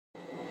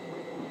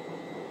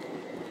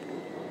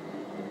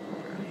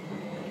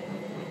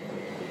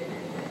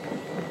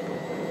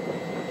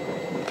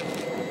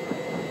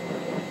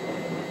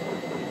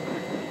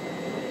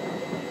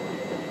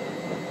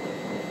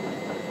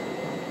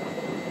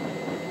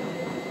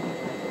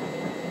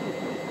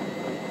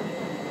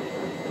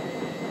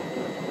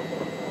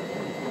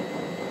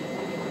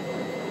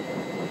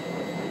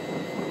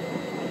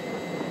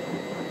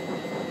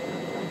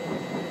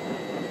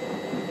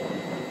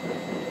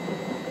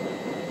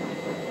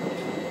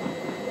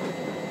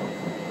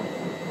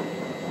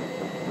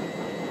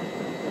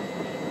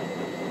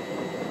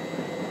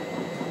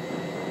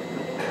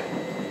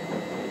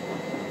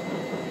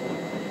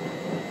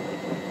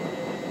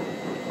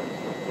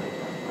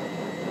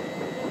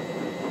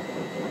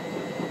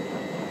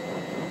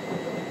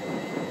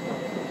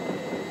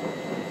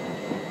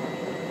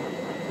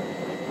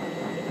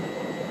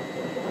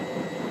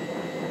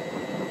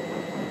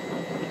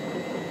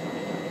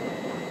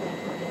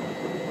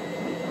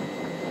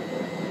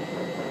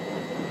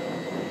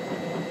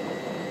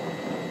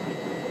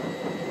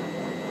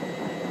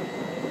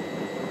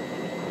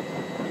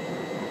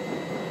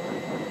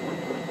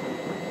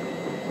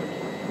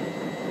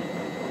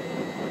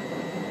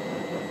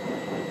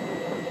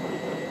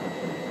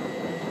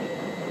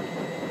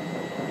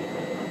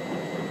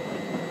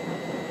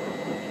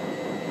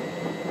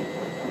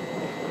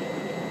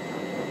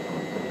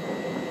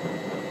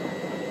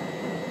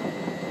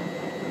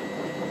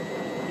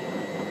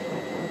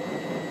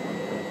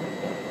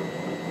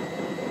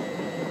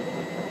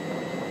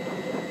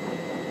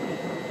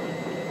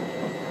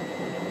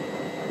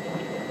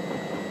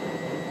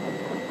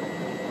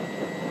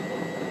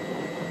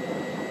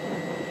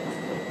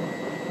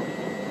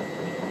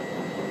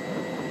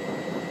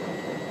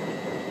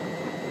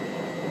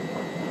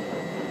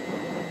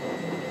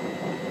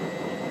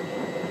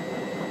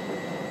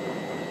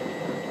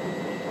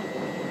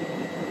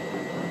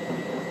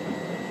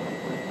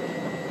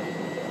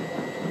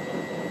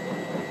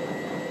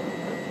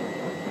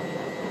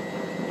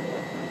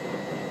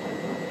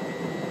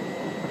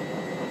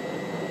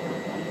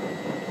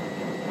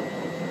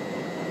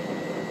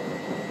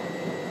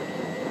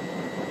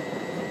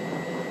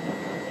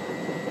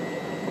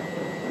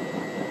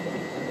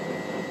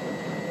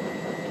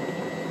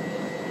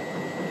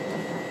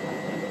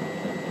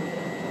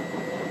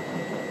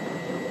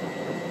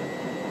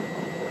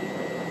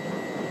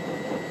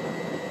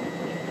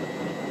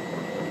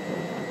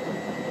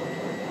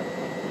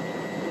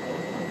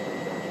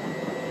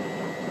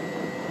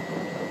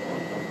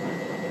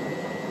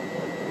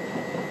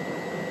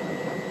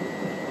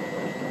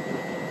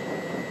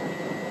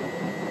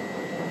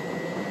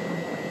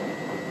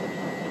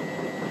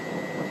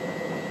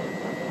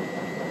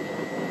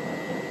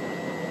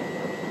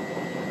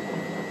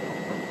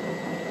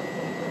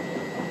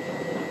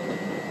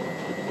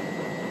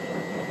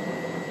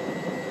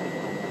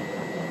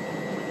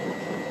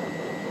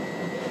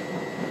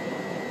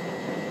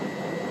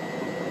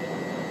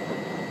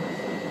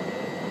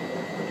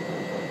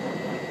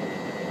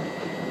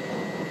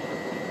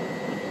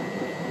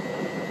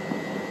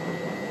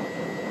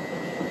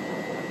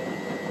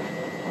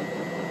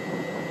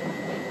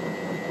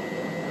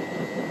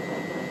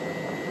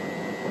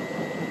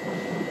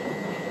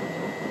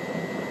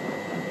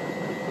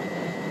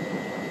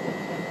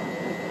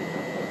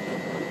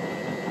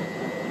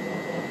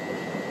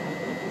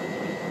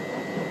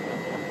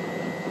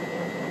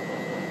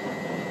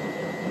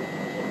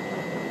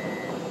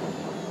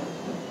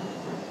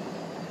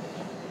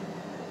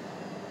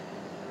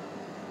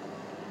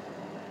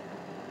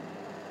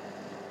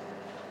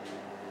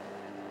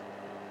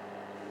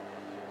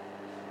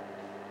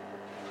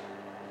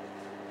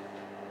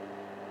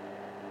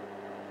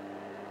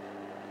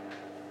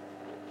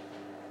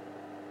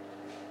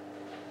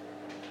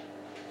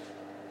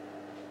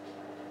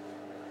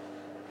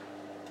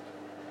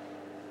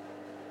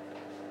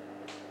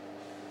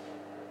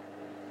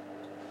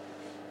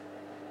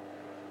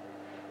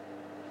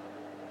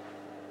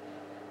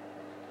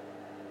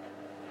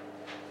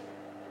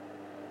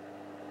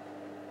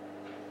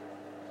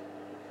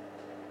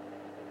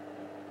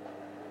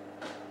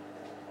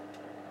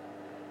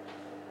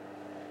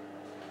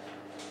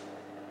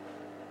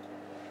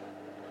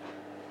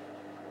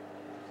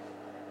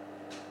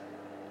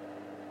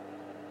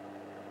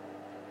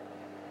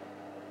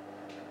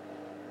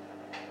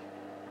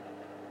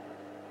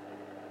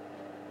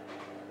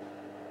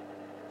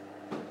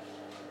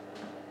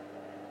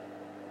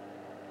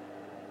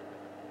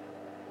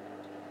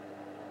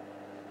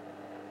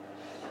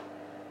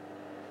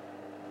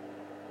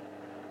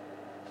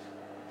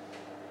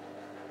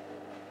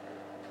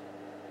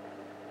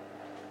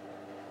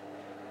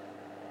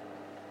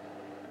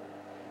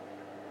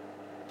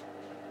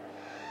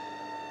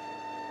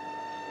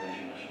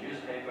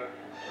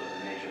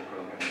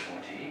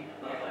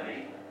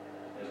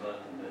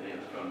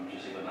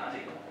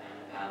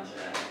And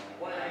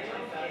well, I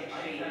don't think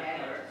she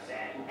ever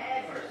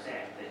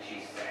said that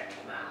she said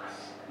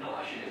mass. no,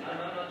 she didn't.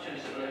 I'm not sure.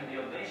 But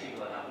basically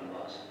what happened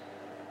was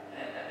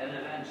an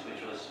event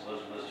which was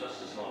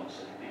just as long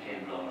as it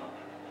became blown up,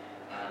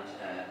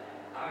 and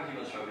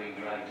arguments were being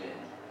dragged in.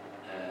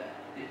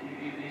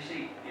 You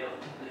see,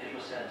 it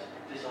was said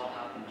this all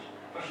happened.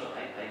 First of all,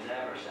 I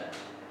never said,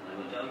 and I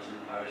went down to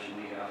the parish a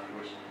week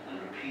afterwards and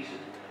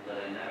repeated that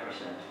I never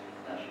said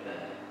that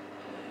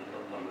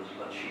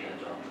what she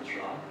had done was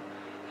wrong.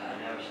 I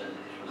never said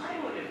it was. I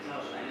would have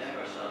thought I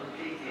never said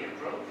completely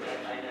appropriate.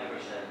 I never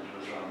said it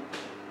was wrong,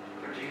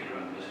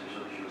 particularly because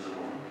she was a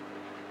woman.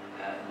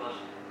 But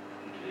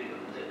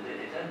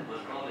it then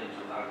was brought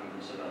into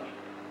arguments about,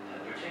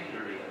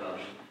 particularly about.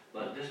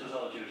 But this was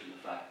all due to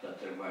the fact that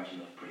there weren't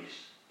enough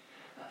priests.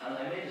 And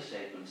I made a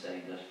statement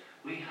saying that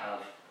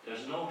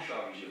there's no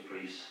shortage of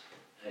priests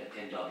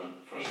in Dublin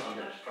for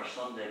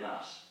Sunday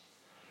Mass.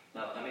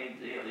 Now, I mean,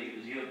 this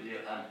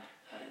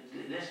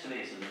to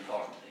me is an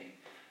important thing.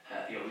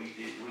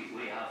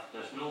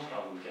 There's no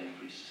problem with getting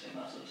priests to say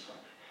Mass on a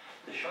Sunday.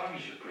 The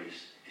shortage of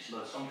priests is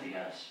about something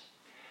else.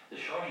 The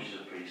shortage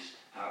of priests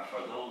are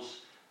for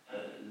those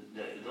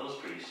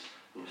priests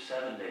who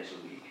 7 days a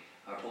week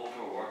are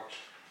overworked,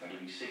 are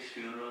doing 6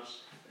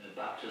 funerals,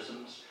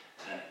 baptisms,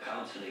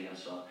 counselling and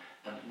so on.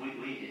 And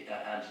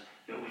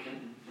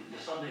the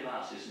Sunday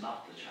Mass is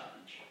not the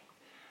challenge.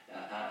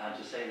 And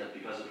to say that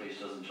because a priest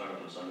doesn't turn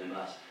up on Sunday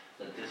Mass,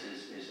 that this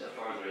is a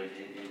further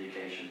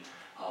indication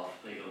of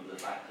the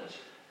fact that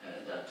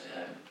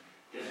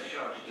there's a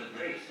shortage of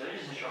priests. There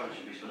is a shortage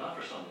of priests, but not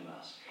for Sunday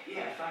Mass.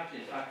 Yeah. In fact,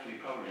 we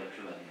probably have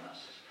too many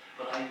masses.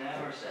 But I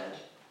never said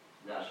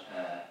that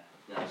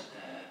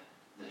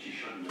you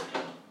shouldn't have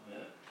done.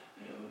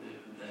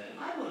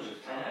 I would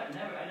have thought.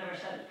 I never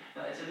said it.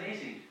 Now it's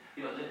amazing.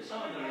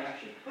 Some of the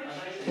reaction. When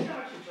she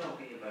started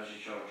talking about a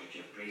shortage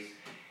of priests,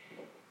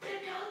 the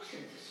dogs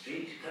in the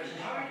street. There's a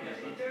shortage.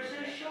 There's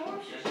a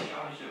shortage. There's a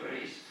shortage of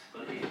priests.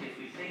 But if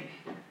we think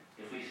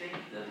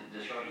that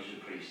the shortage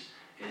of priests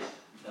is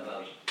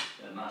about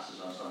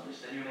masses on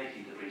Sundays, then you're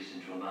making the priest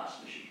into a mass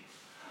machine.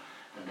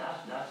 And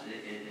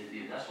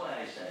that's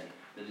why I say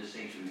the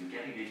distinction between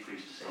getting big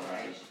priests to say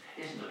masses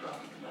isn't a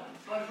problem.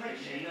 But when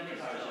in many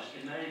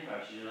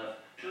parishes you'll have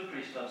 2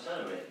 priests come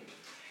celebrating.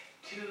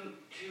 To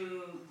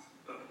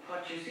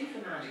what Josepha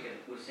Madigan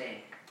was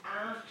saying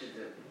after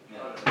the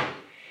holiday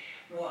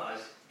was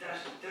that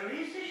there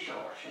is a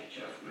shortage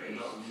of priests.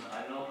 No,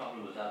 I have no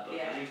problem with that, but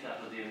I think that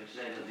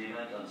say that the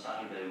event on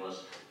Saturday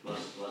was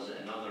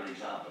another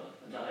example,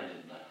 and that I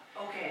didn't like.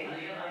 Okay. And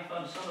again, I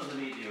found some of the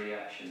media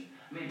reaction.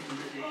 I mean,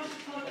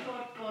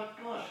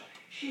 but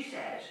she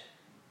said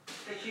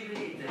that she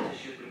believed that there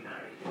should be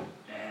married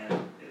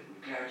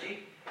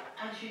clergy,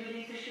 and she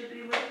believed there should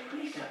be women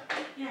priests.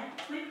 Yeah.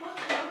 Wait,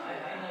 what's wrong? I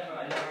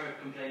never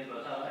complained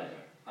about that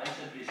either. I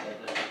simply said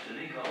that to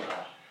link all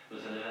that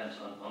with an event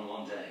on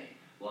one day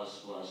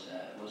was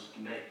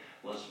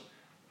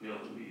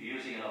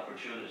using an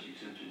opportunity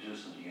to do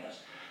something else.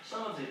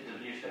 Some of the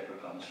newspaper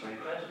comments were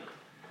incredible.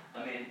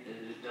 I mean,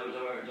 there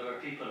were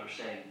people who were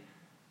saying,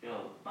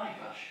 my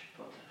gosh,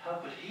 how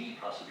could he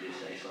possibly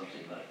say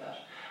something like that?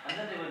 And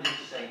then they went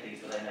into saying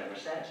things that I never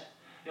said.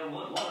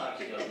 One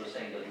article was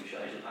saying that I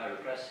should hire a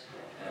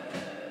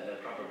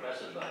proper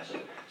press advisor,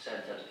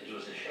 said that it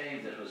was a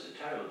shame, that it was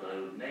terrible that I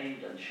would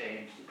named and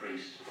shamed the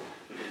priest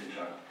who didn't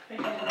turn up.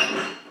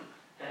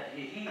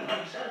 He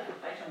himself,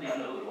 I didn't even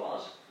know who it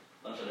was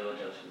until I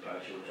went out to the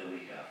parish a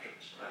week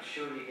afterwards. I'm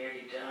sure he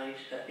nearly died.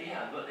 But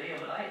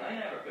I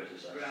never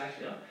criticised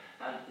it.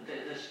 And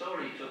the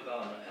story took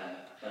on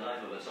a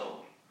life of its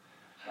own.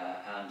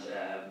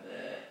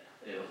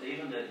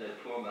 Even the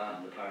poor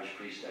man, the parish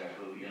priest there,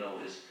 who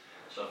is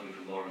suffering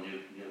from motor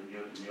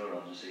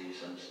neuron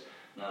disease and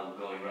now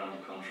going around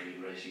the country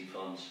raising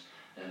funds,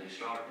 an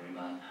extraordinary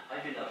man.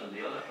 I've been out in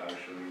the other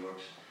parish where he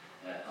works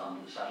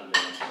on Saturday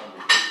and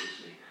Sunday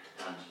previously,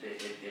 and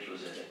it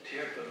was a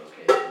tearful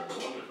occasion, a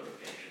wonderful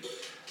occasion.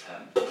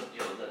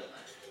 That I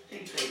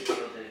think taking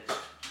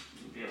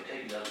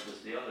that was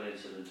the other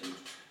incident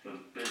and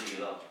building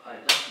it up.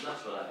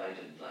 That's what I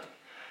didn't like.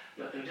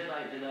 Was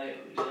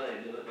it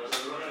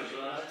Russia's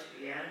blood?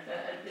 Yeah.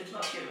 It's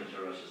not given to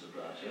Russia's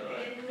blood.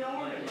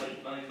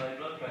 My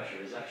blood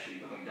pressure is actually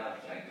going down,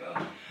 thank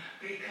God.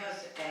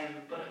 Because I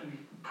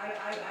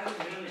was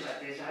doing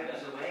like this, I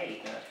was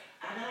away,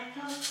 and I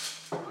thought.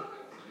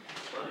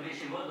 Well, you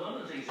see, one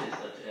of the things is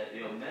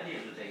that many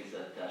of the things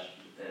that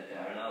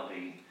are now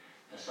being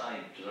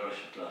assigned to the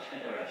Russian blood, I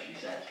never actually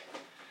said.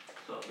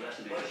 So the rest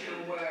of But you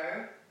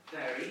were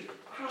very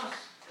cross.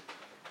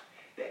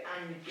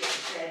 And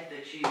said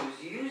that she was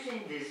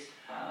using this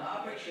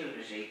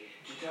opportunity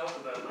to talk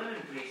about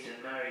women priests and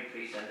married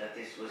priests, and that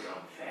this was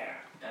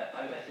unfair.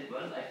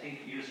 I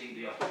think using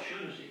the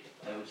opportunity,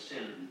 I would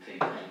still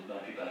think it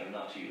might be better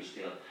not to use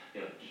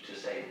to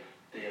say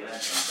the event on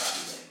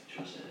Saturday, which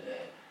was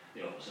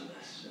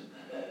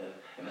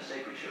a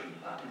mistake which shouldn't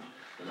have happened,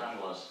 but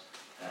that was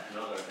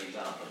another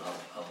example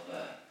of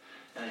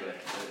anyway,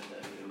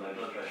 my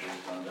blood pressure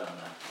has gone down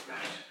now.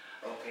 Right.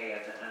 Okay,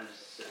 and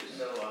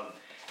so on.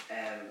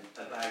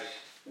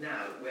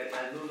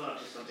 move on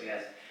to something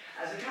else.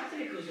 As a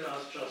Catholic who's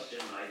lost trust in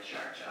my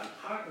church, I'm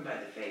heartened by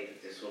the faith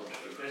of this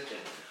wonderful Christian,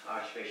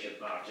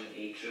 Archbishop Martin.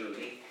 He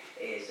truly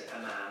is a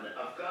man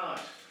of God.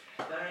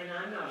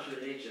 Now, I'm not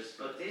religious,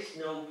 but this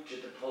note to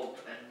the Pope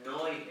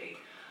annoyed me.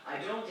 I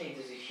don't think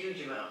there's a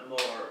huge amount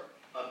more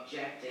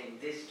objecting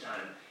this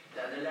time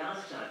than the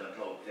last time a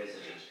Pope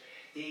visited.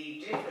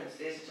 The difference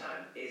this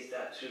time is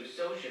that through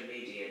social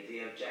media,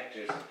 the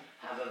objectors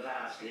have a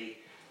vastly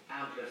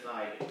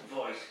amplified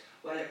voice.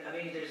 Well, I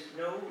mean, there's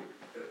no,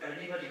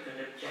 anybody can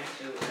object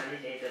to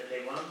anything that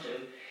they want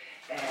to,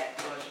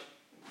 but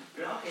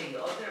blocking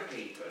other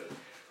people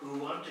who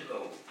want to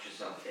go to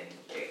something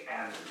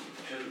and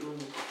to whom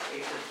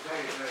it's a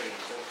very, very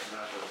important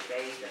matter of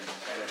faith and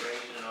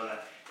celebration and all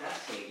that, that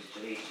seems to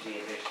me to be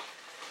a bit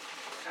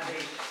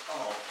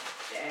off.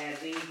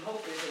 The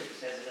Pope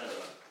says another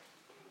one.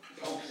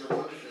 Pope's a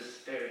wonderful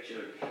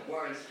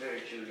world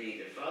spiritual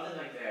leader. Father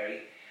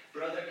McVeary,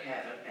 Brother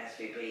Kevin,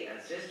 SVP,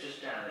 and Sister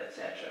Stan,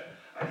 etc.,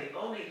 are the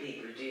only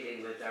people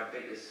dealing with our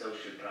biggest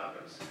social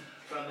problems.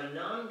 From a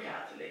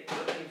non-Catholic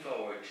looking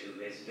forward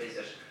to his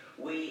visit,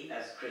 we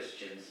as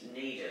Christians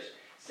need it,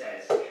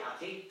 says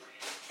Kathy.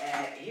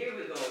 Here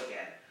we go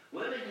again.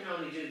 Women can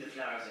only do the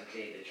flowers and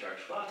clean the church.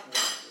 What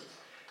nonsense.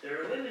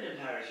 There are women in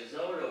parishes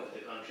all over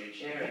the country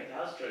chairing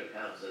pastoral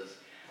councils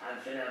and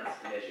finance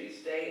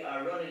committees. They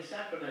are running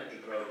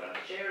sacramental programs,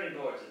 chairing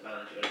boards of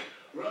management,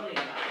 running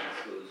Catholic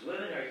schools.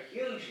 Women are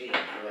hugely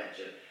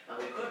influential and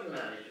we couldn't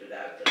manage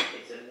without them.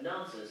 It's a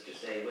nonsense to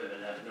say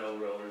women have no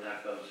role, and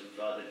that comes from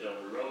Father